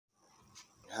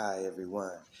Hi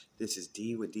everyone, this is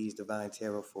D with D's Divine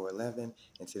Tarot 411,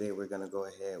 and today we're going to go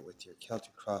ahead with your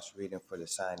Celtic Cross reading for the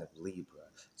sign of Libra.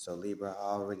 So Libra, I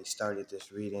already started this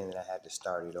reading and I had to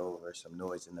start it over. Some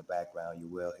noise in the background, you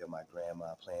will hear my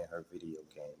grandma playing her video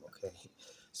game, okay?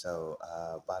 So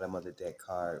bottom of the deck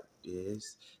card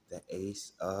is the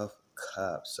Ace of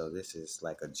Cups. So this is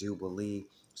like a jubilee,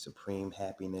 supreme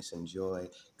happiness and joy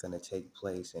going to take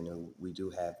place, and we do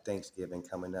have Thanksgiving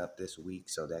coming up this week,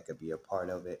 so that could be a part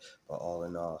of it. But all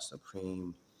in all,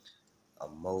 supreme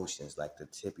emotions, like the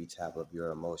tippy top of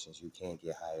your emotions. You can't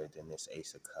get higher than this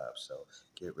Ace of Cups. So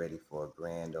get ready for a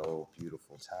grand old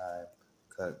beautiful time.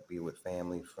 Could be with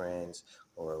family, friends,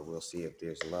 or we'll see if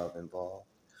there's love involved.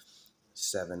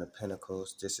 Seven of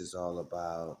Pentacles. This is all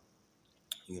about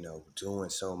doing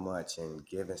so much and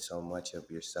giving so much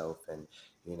of yourself, and,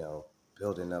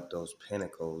 building up those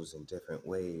pinnacles in different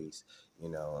ways. A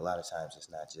lot of times it's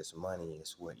not just money,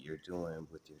 it's what you're doing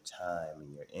with your time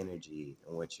and your energy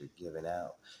and what you're giving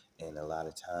out. And a lot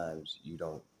of times you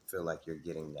don't feel like you're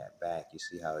getting that back. You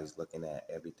see how he's looking at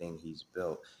everything he's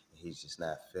built, and he's just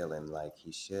not feeling like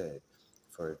he should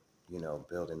for,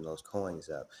 building those coins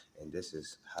up. And this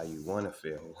is how you want to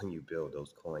feel when you build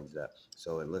those coins up.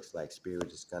 So it looks like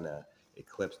Spirit is going to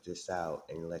eclipse this out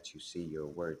and let you see your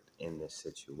worth in this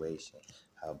situation.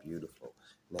 How beautiful.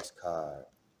 Next card,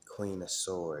 Queen of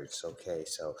Swords. Okay,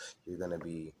 so you're going to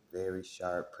be very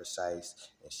sharp, precise,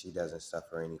 and she doesn't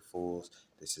suffer any fools.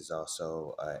 This is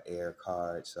also an air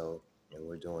card, and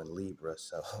we're doing Libra,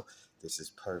 so this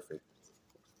is perfect.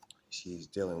 She's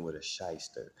dealing with a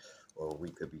shyster, or we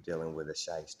could be dealing with a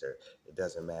shyster. It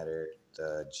doesn't matter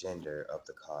the gender of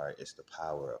the card, it's the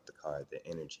power of the card, the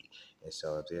energy. And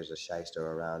so if there's a shyster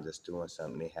around us doing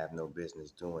something they have no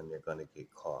business doing, they're going to get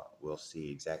caught. We'll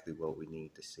see exactly what we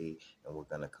need to see, and we're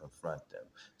going to confront them.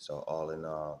 So all in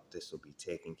all, this will be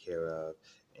taken care of,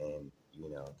 and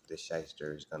the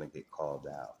shyster is going to get called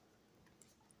out.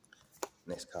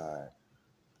 Next card,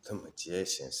 the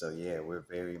Magician. So yeah, we're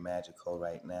very magical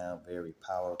right now, very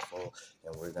powerful,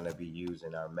 and we're going to be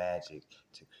using our magic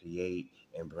to create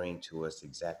and bring to us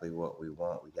exactly what we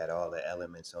want. We got all the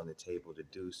elements on the table to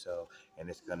do so, and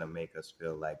it's going to make us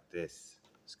feel like this.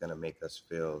 It's going to make us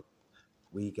feel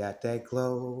we got that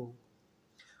glow.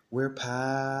 We're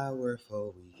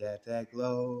powerful. We got that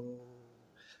glow.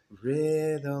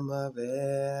 Rhythm of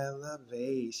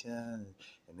elevation.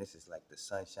 And this is like the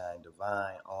sunshine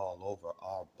divine all over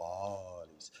our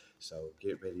bodies. So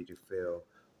get ready to feel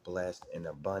blessed and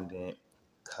abundant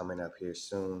coming up here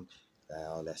soon. Got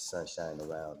all that sunshine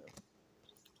around them.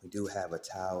 We do have a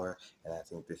tower, and I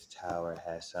think this tower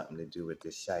has something to do with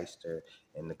this shyster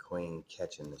and the queen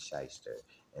catching the shyster.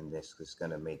 And this is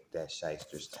going to make that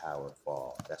shyster's tower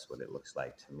fall. That's what it looks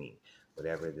like to me.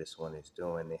 Whatever this one is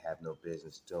doing, they have no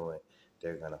business doing,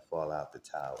 they're going to fall out the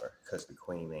tower because the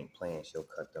queen ain't playing. She'll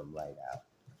cut them right out.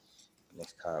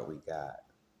 Next card we got,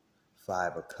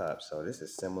 Five of Cups. So this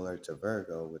is similar to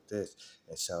Virgo with this.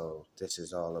 And so this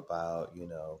is all about,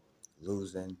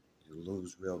 losing. You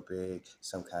lose real big,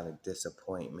 some kind of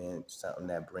disappointment, something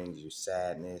that brings you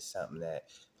sadness, something that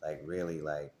really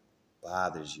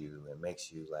bothers you and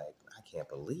makes you like, I can't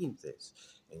believe this.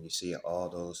 And you see all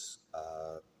those,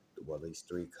 these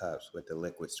three cups with the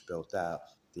liquid spilt out.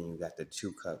 Then you got the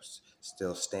two cups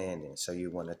still standing. So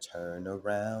you want to turn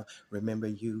around. Remember,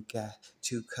 you got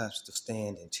two cups still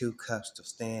standing, two cups still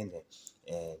standing.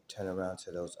 And turn around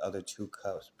to those other two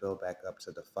cups, build back up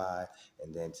to the 5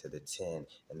 and then to the 10.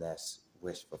 And that's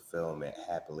wish fulfillment,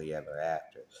 happily ever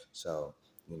after. So,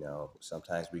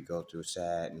 sometimes we go through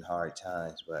sad and hard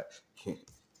times, but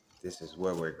this is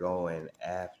where we're going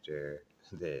after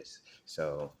this.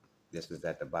 So this is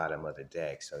at the bottom of the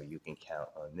deck. So you can count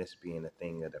on this being a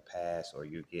thing of the past, or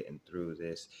you're getting through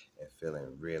this and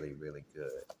feeling really, really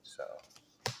good. So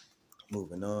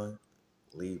moving on.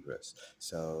 Libras.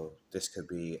 So this could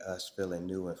be us feeling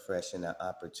new and fresh in an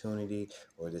opportunity,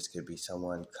 or this could be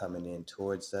someone coming in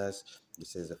towards us.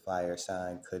 This is a fire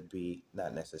sign, could be,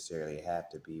 not necessarily have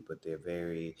to be, but they're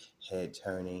very head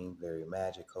turning, very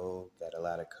magical, got a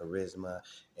lot of charisma,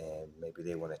 and maybe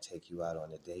they want to take you out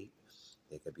on a date.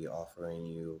 They could be offering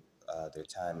you their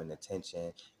time and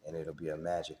attention, and it'll be a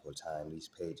magical time. These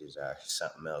pages are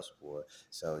something else, boy.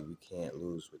 So you can't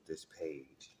lose with this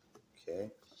page. Okay?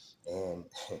 And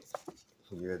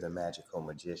you're the magical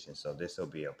magician, so this will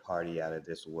be a party out of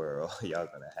this world. Y'all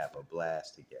gonna have a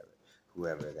blast together,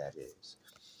 whoever that is.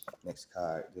 Next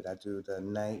card, did I do the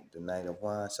Knight of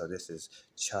Wands? So this is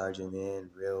charging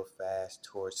in real fast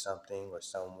towards something or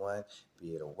someone,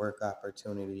 be it a work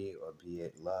opportunity or be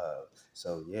it love.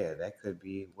 So yeah, that could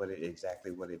be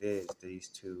exactly what it is. These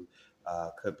two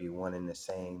Could be one and the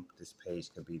same. This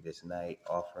page could be this night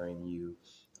offering you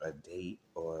a date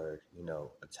or,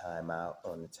 a time out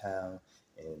on the town.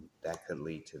 And that could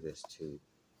lead to this too.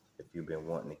 If you've been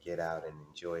wanting to get out and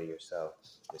enjoy yourself,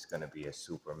 it's going to be a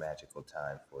super magical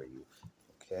time for you.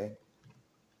 Okay.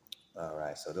 All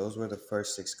right, so those were the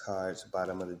first six cards.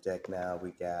 Bottom of the deck now,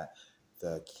 we got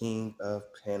the King of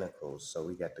Pentacles. So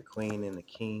we got the Queen and the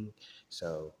King.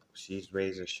 So she's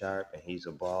razor sharp and he's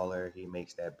a baller. He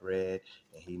makes that bread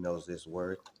and he knows his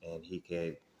worth and he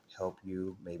could help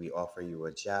you, maybe offer you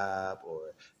a job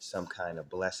or some kind of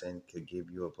blessing, could give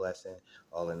you a blessing.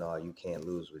 All in all, you can't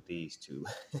lose with these two.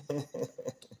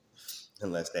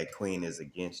 Unless that queen is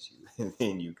against you, and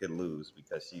then you could lose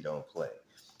because she don't play.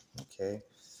 Okay.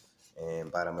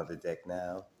 And bottom of the deck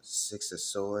now, Six of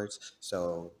Swords.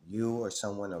 So you or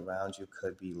someone around you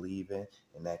could be leaving,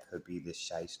 and that could be the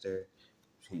shyster.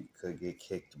 He could get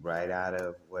kicked right out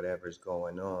of whatever's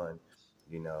going on.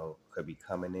 Could be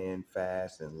coming in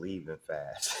fast and leaving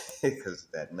fast because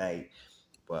that night.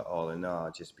 But all in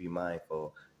all, just be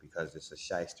mindful because it's a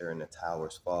shyster and the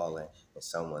tower's falling and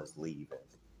someone's leaving.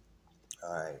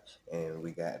 All right, and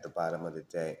we got at the bottom of the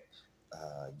deck,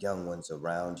 young ones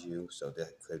around you. So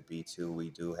that could be too. We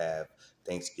do have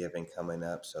Thanksgiving coming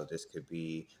up, so this could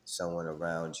be someone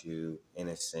around you,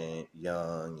 innocent,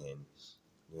 young, and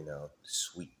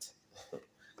sweet.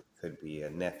 Could be a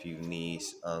nephew,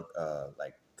 niece,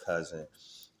 like cousin.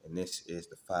 And this is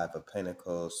the Five of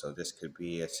Pentacles, so this could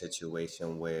be a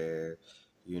situation where,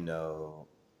 you know,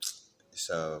 it's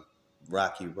a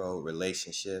rocky road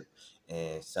relationship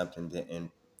and something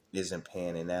isn't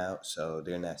panning out, so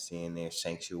they're not seeing their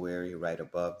sanctuary right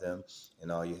above them,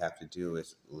 and all you have to do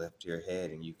is lift your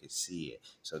head and you can see it.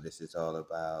 So this is all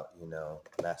about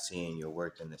not seeing your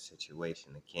worth in the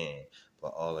situation again.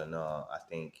 But all in all, I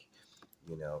think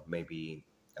maybe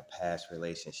a past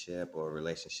relationship or a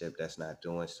relationship that's not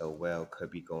doing so well could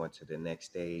be going to the next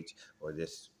stage, or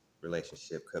this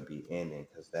relationship could be ending,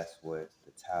 because that's what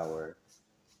the Tower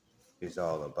is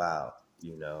all about.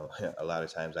 A lot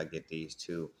of times I get these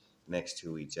two next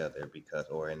to each other because,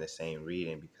 or in the same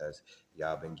reading, because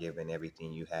y'all been giving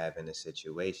everything you have in the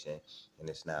situation and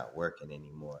it's not working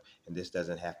anymore. And this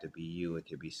doesn't have to be you, it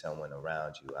could be someone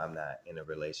around you. I'm not in a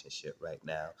relationship right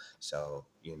now, so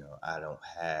I don't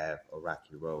have a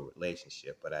rocky road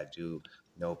relationship, but I do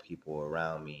know people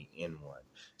around me in one.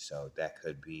 So that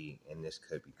could be, and this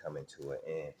could be coming to an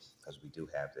end, because we do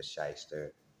have the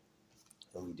shyster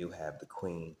and we do have the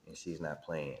queen, and she's not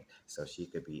playing. So she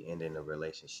could be ending a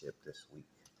relationship this week.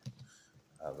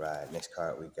 All right, next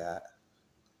card we got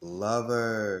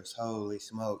Lovers. Holy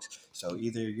smokes. So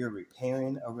either you're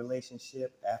repairing a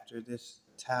relationship after this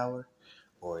tower,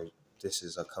 or this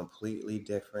is a completely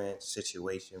different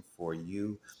situation for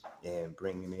you and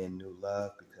bringing in new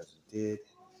love, because you did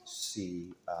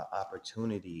see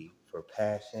opportunity for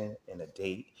passion and a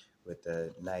date with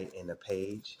the knight and the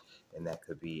page. And that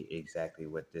could be exactly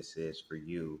what this is for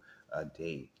you, a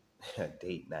date. A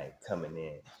date night coming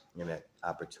in and an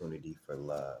opportunity for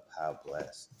love. How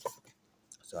blessed.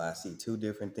 So I see two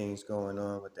different things going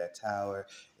on with that tower.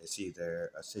 It's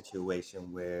either a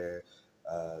situation where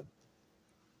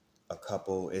a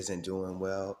couple isn't doing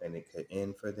well and it could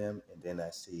end for them. And then I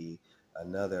see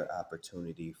another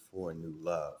opportunity for new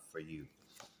love for you.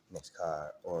 Next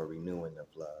card, or renewing of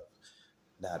love.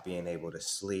 Not being able to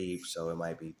sleep. So it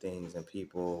might be things and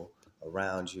people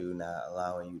around you not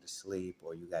allowing you to sleep,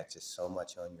 or you got just so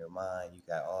much on your mind. You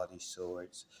got all these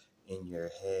swords in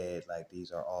your head, like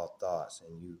these are all thoughts,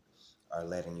 and you are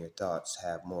letting your thoughts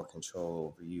have more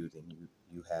control over you than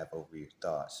you have over your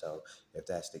thoughts. So if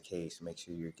that's the case, make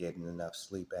sure you're getting enough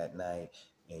sleep at night,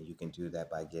 and you can do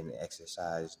that by getting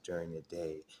exercise during the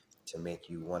day to make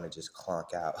you want to just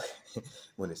clonk out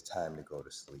when it's time to go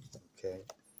to sleep. Okay.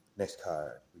 Next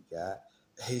card we got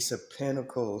Ace of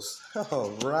Pentacles.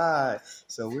 All right.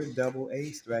 So we're double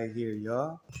aced right here,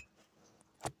 y'all.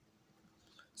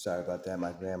 Sorry about that.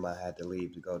 My grandma had to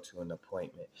leave to go to an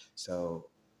appointment. So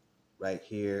right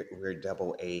here, we're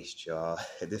double aced, y'all.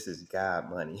 This is God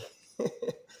money.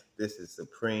 This is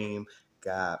supreme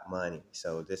God money.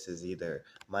 So this is either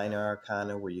minor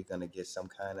arcana, where you're going to get some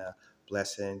kind of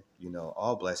blessing.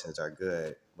 All blessings are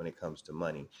good when it comes to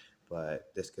money, but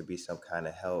this could be some kind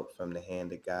of help from the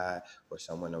hand of God, or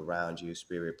someone around you.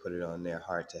 Spirit put it on their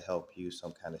heart to help you,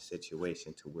 some kind of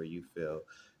situation to where you feel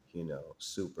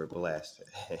super blessed.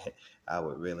 I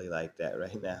would really like that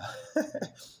right now.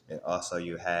 And also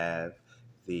you have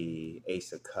the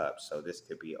Ace of Cups. So this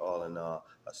could be all in all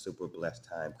a super blessed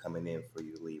time coming in for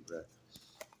you, Libra.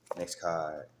 Next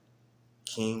card,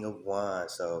 King of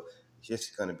Wands. So It's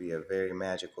just going to be a very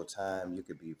magical time. You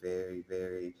could be very,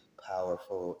 very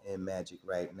powerful in magic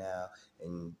right now,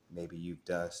 and maybe you've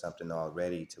done something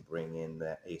already to bring in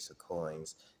the Ace of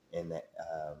Coins and the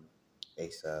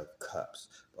Ace of Cups.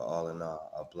 But all in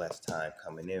all, a blessed time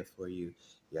coming in for you.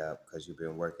 Yeah, because you've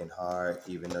been working hard,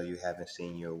 even though you haven't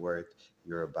seen your worth,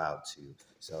 you're about to.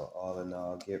 So all in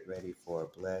all, get ready for a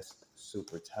blessed,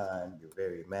 super time. You're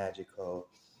very magical.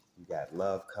 You got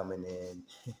love coming in.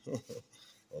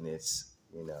 And it's,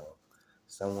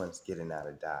 someone's getting out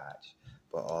of Dodge.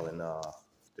 But all in all,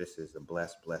 this is a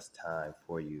blessed, blessed time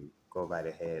for you. Go right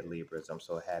ahead, Libras. I'm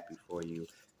so happy for you.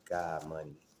 God,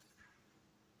 money.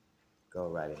 Go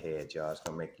right ahead, y'all. It's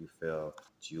going to make you feel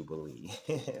jubilee.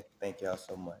 Thank y'all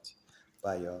so much.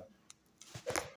 Bye, y'all.